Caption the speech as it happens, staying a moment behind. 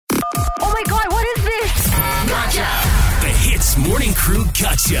Hits Morning Crew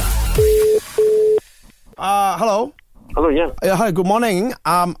Gotcha. Hello. Hello, yeah. Hi, good morning.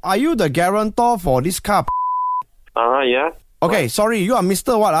 Are you the guarantor for this car? Yeah. Okay, sorry, you are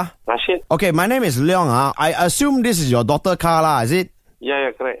Mr. what? Rashid? Okay, my name is Leong. I assume this is your daughter car lah, is it?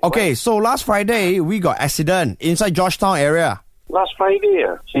 Yeah, correct. Okay, so last Friday, we got accident inside Georgetown area. Last Friday,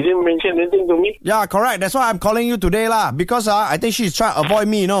 she didn't mention anything to me. Yeah, correct. That's why I'm calling you today lah. Because I think she's trying to avoid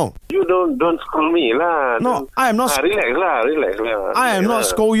me, no? You don't call me lah. No, I am not. Relax lah. I am not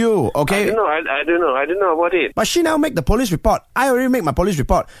scold you, okay? I don't know about it. But she now make the police report. I already make my police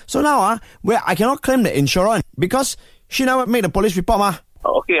report. So now, where I cannot claim the insurance because she never made the police report, ma.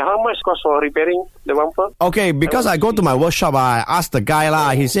 Okay, how much cost for repairing the bumper? Okay, because I go to my workshop, I asked the guy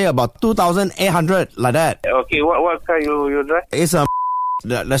lah. He say about 2,800 like that. Okay, what car you drive? It's a.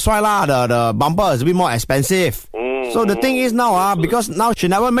 That's why lah. The bumper is a bit more expensive. So the thing is now, because now she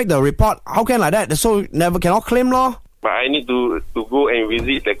never make the report. How can like that? So never cannot claim lor. But I need to go and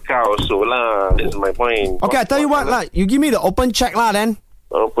visit the car also lah. That's my point. Okay, I tell you what lah. You give me the open check lah then.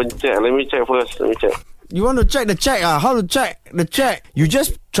 Open check. Let me check first. You want to check the check? How to check the check? You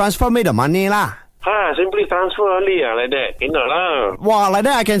just transfer me the money lah. Simply transfer only like that. Cannot lah. Wow, like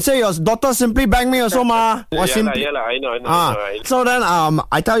that I can say your daughter simply bang me also ma. Yeah, I know. So then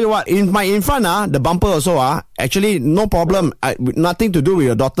I tell you what, in front the bumper also actually no problem. Nothing to do with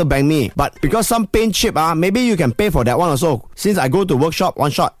your daughter bang me. But because some paint chip maybe you can pay for that one also. Since I go to workshop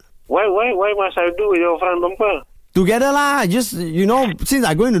one shot. Why must I do with your front bumper? Together lah, just since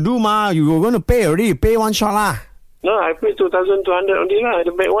I'm going to do you were going to pay already, you pay one shot lah. No, I paid 2,200 only lah,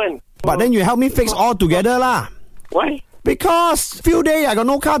 the back one. But then you help me fix all together lah. Why? Because few days I got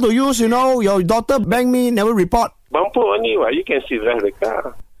no car to use, your daughter bang me, never report. Bumper only, you can still drive the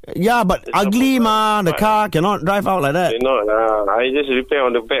car. Yeah, but it's ugly ma, the car cannot drive out like that. Cannot lah, I just repair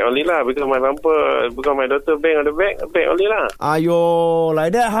on the back only lah, because my my daughter bang on the back only lah. Ayo,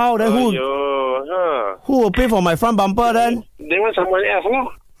 like that how? Then who will pay for my front bumper then? They want someone else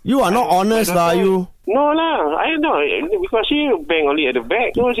lah. You are not honest lah, you. No lah, I know, because she bang only at the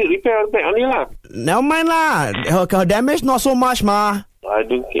back, so she repair on the back only lah. Never mind lah, her damage not so much ma. I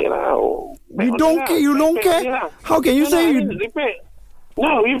don't care lah. You don't care? How can you say you... Repair.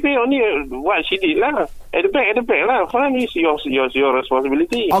 No, we pay only what she did lah. At the back lah. Front is your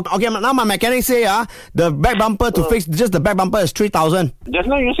responsibility. Okay, now my mechanic say the back bumper to fix just the back bumper is 3,000. Just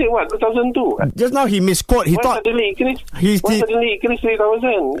now you said what? 2,002. Just now he misquote. He thought suddenly increase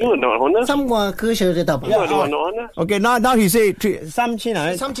 3,000. You are not honest. You are not honest. Okay, now he say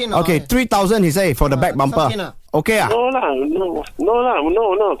 3,000. Okay, 3,000 he say for the back bumper. Okay No,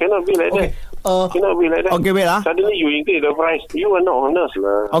 cannot be like that. Cannot be like that. Okay, wait Suddenly you increase the price. You are not honest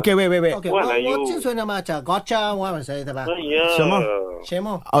lah. Okay, wait. Okay, what are you? 我之前的嘛就gotcha，我咪寫對吧？什麼？什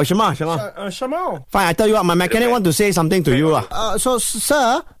麼？ Fine, I tell you what, my mechanic want to say something to you So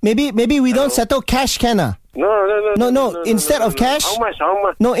sir, maybe we don't settle cash can No. Instead of cash. How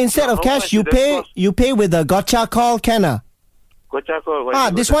much? No, instead of cash, you pay with a gotcha call can Gotcha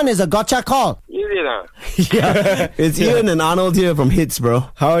call. This one is a gotcha call. Is it lah? Yeah, it's Ian and Arnold here from Hits, bro.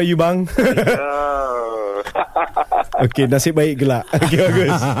 How are you, bang? Okay, nasib baik gelak. Okay,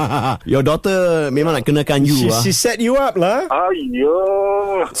 bagus. Your daughter memang nak kenakan you. She set you up lah.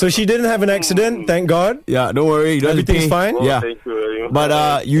 Aiyo. So she didn't have an accident, thank God. Yeah, don't worry. Everything's fine? Yeah. Thank you.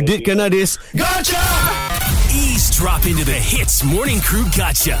 But you did kena this. Gotcha! Eavesdrop into the Hits Morning Crew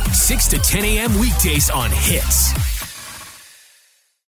Gotcha. 6 to 10 a.m. weekdays on Hits.